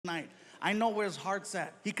night. I know where his heart's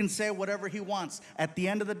at. He can say whatever he wants. At the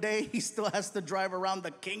end of the day, he still has to drive around the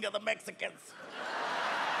king of the Mexicans.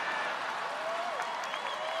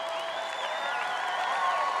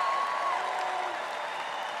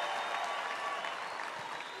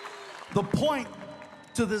 The point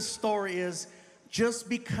to this story is, just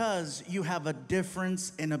because you have a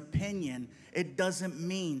difference in opinion, it doesn't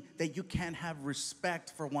mean that you can't have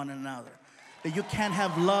respect for one another, that you can't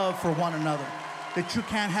have love for one another, that you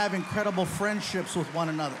can't have incredible friendships with one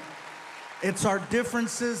another. It's our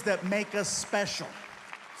differences that make us special.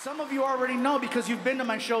 Some of you already know because you've been to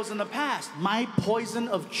my shows in the past. My poison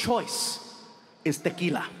of choice is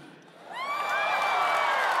tequila.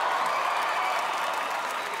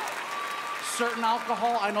 Certain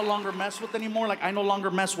alcohol I no longer mess with anymore. Like, I no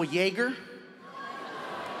longer mess with Jaeger.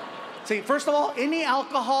 See, first of all, any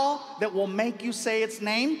alcohol that will make you say its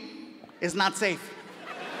name is not safe.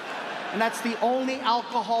 And that's the only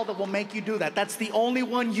alcohol that will make you do that. That's the only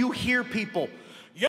one you hear people